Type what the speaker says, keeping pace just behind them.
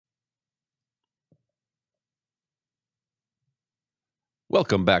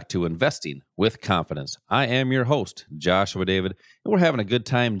Welcome back to Investing with Confidence. I am your host, Joshua David, and we're having a good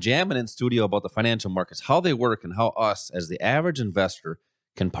time jamming in studio about the financial markets, how they work, and how us, as the average investor,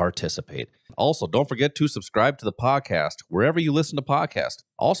 can participate. Also, don't forget to subscribe to the podcast wherever you listen to podcasts.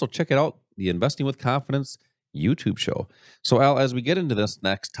 Also, check it out, the Investing with Confidence YouTube show. So, Al, as we get into this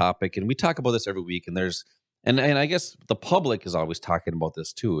next topic, and we talk about this every week, and I guess the public is always talking about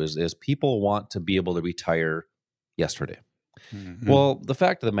this too, is people want to be able to retire yesterday. Mm-hmm. Well, the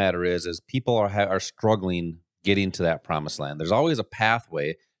fact of the matter is people are struggling getting to that promised land. There's always a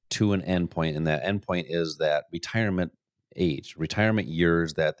pathway to an endpoint, and that endpoint is that retirement age, retirement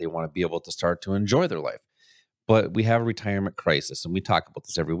years that they want to be able to start to enjoy their life. But we have a retirement crisis, and we talk about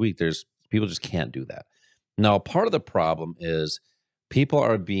this every week. There's people just can't do that. Now, part of the problem is people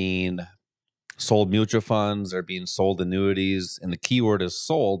are being sold mutual funds, they're being sold annuities, and the key word is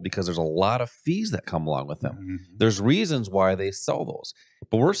sold because there's a lot of fees that come along with them. Mm-hmm. There's reasons why they sell those.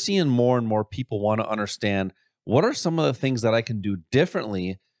 But we're seeing more and more people want to understand what are some of the things that I can do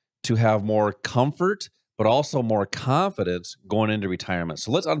differently to have more comfort, but also more confidence going into retirement.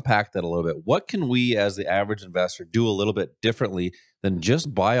 So let's unpack that a little bit. What can we as the average investor do a little bit differently than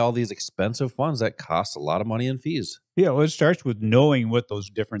just buy all these expensive funds that cost a lot of money in fees? Yeah, well, it starts with knowing what those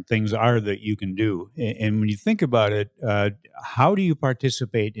different things are that you can do. And when you think about it, how do you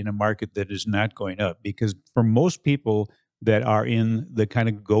participate in a market that is not going up? Because for most people that are in the kind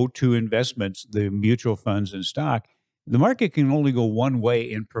of go-to investments, the mutual funds and stock, the market can only go one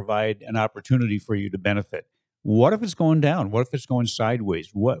way and provide an opportunity for you to benefit. What if it's going down? What if it's going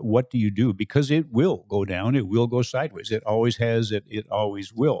sideways? What do you do? Because it will go down. It will go sideways. It always has. It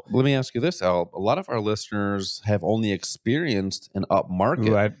always will. Let me ask you this, Al. A lot of our listeners have only experienced an up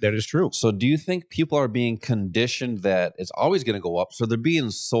market. That is true. So do you think people are being conditioned that it's always going to go up? So they're being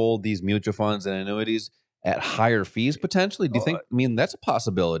sold these mutual funds and annuities at higher fees potentially? Do you think, that's a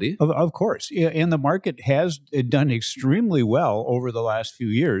possibility. Of course. Yeah, and the market has done extremely well over the last few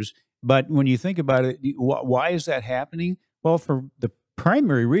years. But when you think about it, why is that happening? Well, for the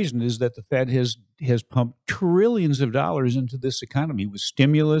primary reason is that the Fed has pumped trillions of dollars into this economy with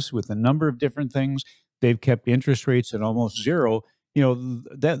stimulus, with a number of different things. They've kept interest rates at almost zero.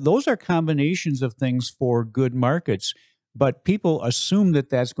 Those are combinations of things for good markets, but people assume that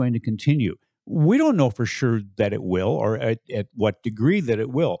that's going to continue. We don't know for sure that it will, or at what degree that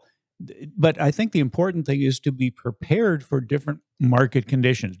it will. But I think the important thing is to be prepared for different market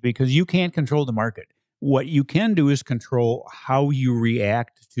conditions, because you can't control the market. What you can do is control how you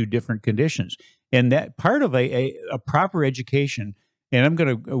react to different conditions. And that part of a proper education, and I'm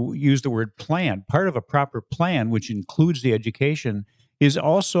going to use the word plan, part of a proper plan, which includes the education, is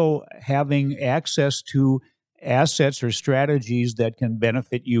also having access to assets or strategies that can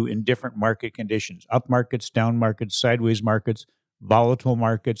benefit you in different market conditions: up markets, down markets, sideways markets, volatile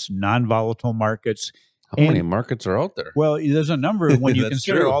markets, non-volatile markets. How many markets are out there? Well, there's a number when you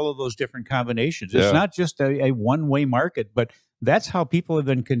consider true. all of those different combinations. It's not just a one-way market, but that's how people have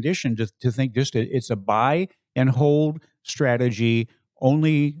been conditioned to think it's a buy and hold strategy,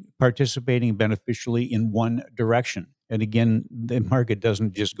 only participating beneficially in one direction. And again, the market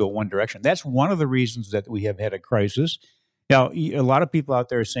doesn't just go one direction. That's one of the reasons that we have had a crisis. Now, a lot of people out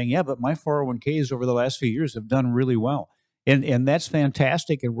there are saying, yeah, but my 401ks over the last few years have done really well. And that's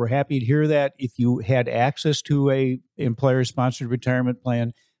fantastic, and we're happy to hear that if you had access to a employer-sponsored retirement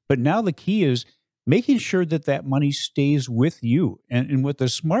plan. But now the key is making sure that that money stays with you. And what the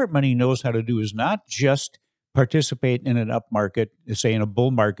smart money knows how to do is not just participate in an up market, say in a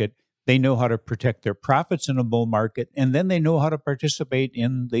bull market. They know how to protect their profits in a bull market, and then they know how to participate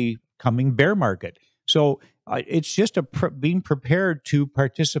in the coming bear market. So it's just being prepared to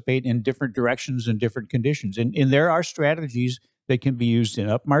participate in different directions and different conditions. And there are strategies that can be used in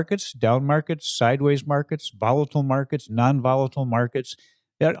up markets, down markets, sideways markets, volatile markets, non-volatile markets.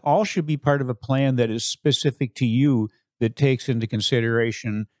 That all should be part of a plan that is specific to you, that takes into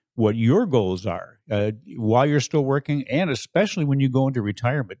consideration what your goals are while you're still working, and especially when you go into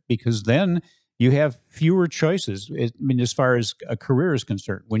retirement, because then you have fewer choices. As far as a career is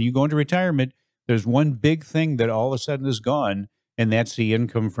concerned, when you go into retirement, there's one big thing that all of a sudden is gone, and that's the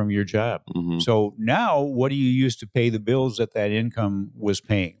income from your job. Mm-hmm. So now, what do you use to pay the bills that income was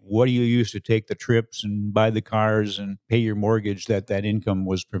paying? What do you use to take the trips and buy the cars and pay your mortgage that income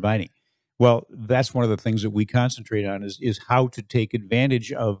was providing? Well, that's one of the things that we concentrate on is how to take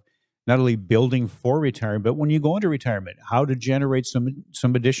advantage of not only building for retirement, but when you go into retirement, how to generate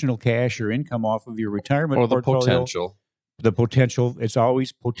some additional cash or income off of your retirement or the portfolio. potential. The potential, it's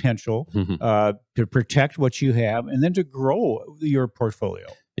always potential to protect what you have and then to grow your portfolio.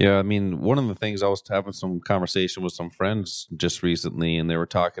 Yeah, I mean, one of the things I was having some conversation with some friends just recently, and they were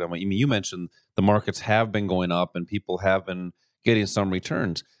talking about. I mean, you mentioned the markets have been going up, and people have been getting some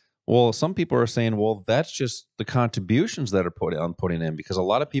returns. Well, some people are saying, well, that's just the contributions that are putting in, because a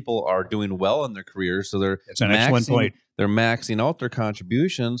lot of people are doing well in their careers, so That's an excellent point. they're maxing out their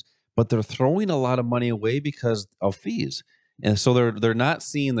contributions, but they're throwing a lot of money away because of fees, and so they're not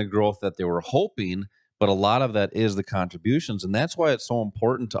seeing the growth that they were hoping, but a lot of that is the contributions, and that's why it's so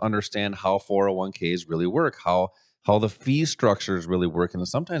important to understand how 401ks really work, how the fee structures really work, and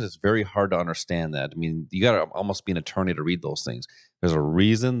sometimes it's very hard to understand that. I mean, you got to almost be an attorney to read those things. There's a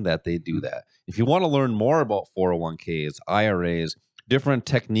reason that they do that. If you want to learn more about 401ks, IRAs, different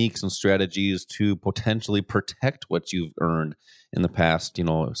techniques and strategies to potentially protect what you've earned in the past,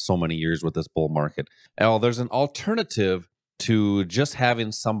 so many years with this bull market, there's an alternative to just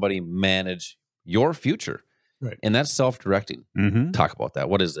having somebody manage your future. Right. And that's self-directing. Mm-hmm. Talk about that.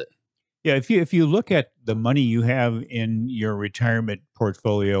 What is it? Yeah, if you look at the money you have in your retirement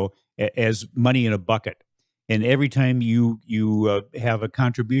portfolio as money in a bucket, and every time you have a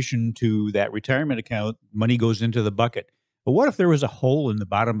contribution to that retirement account, money goes into the bucket. But what if there was a hole in the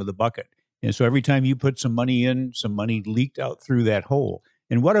bottom of the bucket? And so every time you put some money in, some money leaked out through that hole.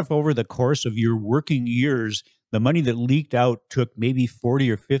 And what if over the course of your working years, the money that leaked out took maybe 40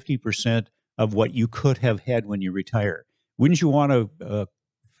 or 50% of what you could have had when you retire? Wouldn't you want to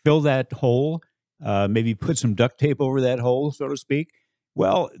fill that hole, maybe put some duct tape over that hole, so to speak?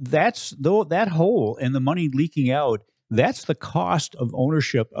 Well, that hole and the money leaking out, that's the cost of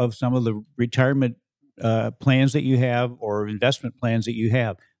ownership of some of the retirement plans that you have or investment plans that you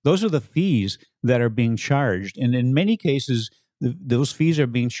have. Those are the fees that are being charged. And in many cases, those fees are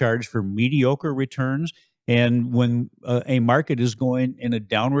being charged for mediocre returns. And when a market is going in a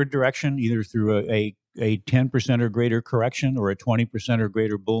downward direction, either through a 10% or greater correction or a 20% or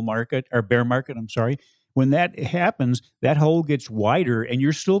greater bull market or bear market, I'm sorry, when that happens, that hole gets wider and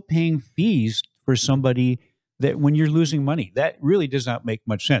you're still paying fees for somebody that when you're losing money. That really does not make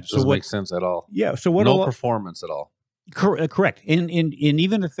much sense. Doesn't make sense at all. Yeah. So what? No performance at all. Correct. And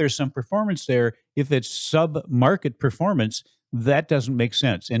even if there's some performance there, if it's sub-market performance, that doesn't make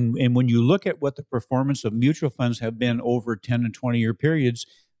sense. And when you look at what the performance of mutual funds have been over 10 and 20-year periods,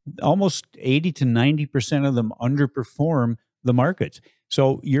 almost 80 to 90% of them underperform the markets.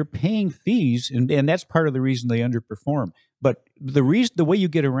 So you're paying fees, and that's part of the reason they underperform. But the way you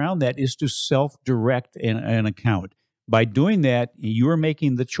get around that is to self-direct an account. By doing that, you're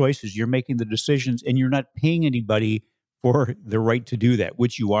making the choices, you're making the decisions, and you're not paying anybody for the right to do that,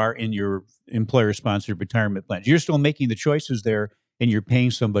 which you are in your employer-sponsored retirement plans. You're still making the choices there, and you're paying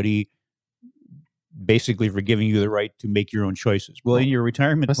somebody basically for giving you the right to make your own choices. Well, in your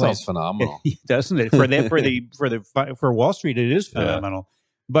retirement that plan, sounds phenomenal, doesn't it? For Wall Street, it is phenomenal. Yeah.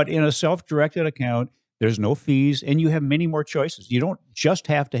 But in a self-directed account, there's no fees, and you have many more choices. You don't just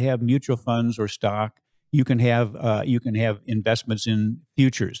have to have mutual funds or stock. You can have investments in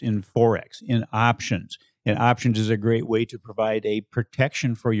futures, in forex, in options. And options is a great way to provide a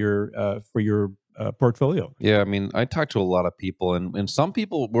protection for your portfolio. Yeah, I mean, I talk to a lot of people, and some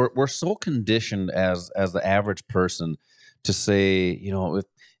people we're so conditioned as the average person to say,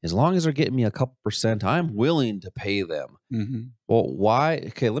 as long as they're getting me a couple percent, I'm willing to pay them. Mm-hmm. Well, why?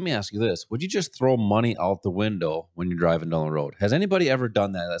 Okay, let me ask you this: would you just throw money out the window when you're driving down the road? Has anybody ever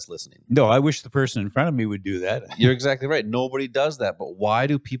done that? That's listening. No, I wish the person in front of me would do that. You're exactly right. Nobody does that. But why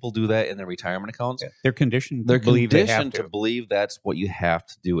do people do that in their retirement accounts? Yeah, they're conditioned. They're conditioned to believe that's what you have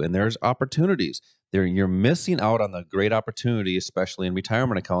to do, and there's opportunities. You're missing out on the great opportunity, especially in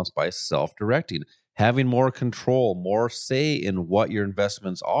retirement accounts, by self-directing, having more control, more say in what your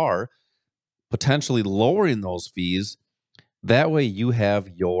investments are, potentially lowering those fees. That way you have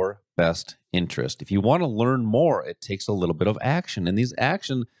your best interest. If you want to learn more, it takes a little bit of action. And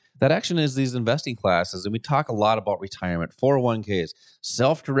that action is these investing classes. And we talk a lot about retirement, 401ks,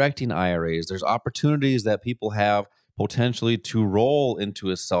 self-directing IRAs. There's opportunities that people have potentially to roll into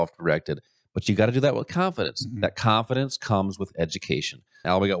a self-directed. But you got to do that with confidence. Mm-hmm. That confidence comes with education.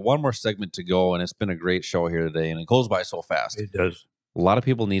 Now, we got one more segment to go, and it's been a great show here today, and it goes by so fast. It does. A lot of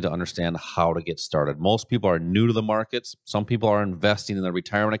people need to understand how to get started. Most people are new to the markets. Some people are investing in their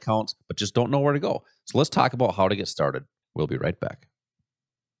retirement accounts, but just don't know where to go. So let's talk about how to get started. We'll be right back.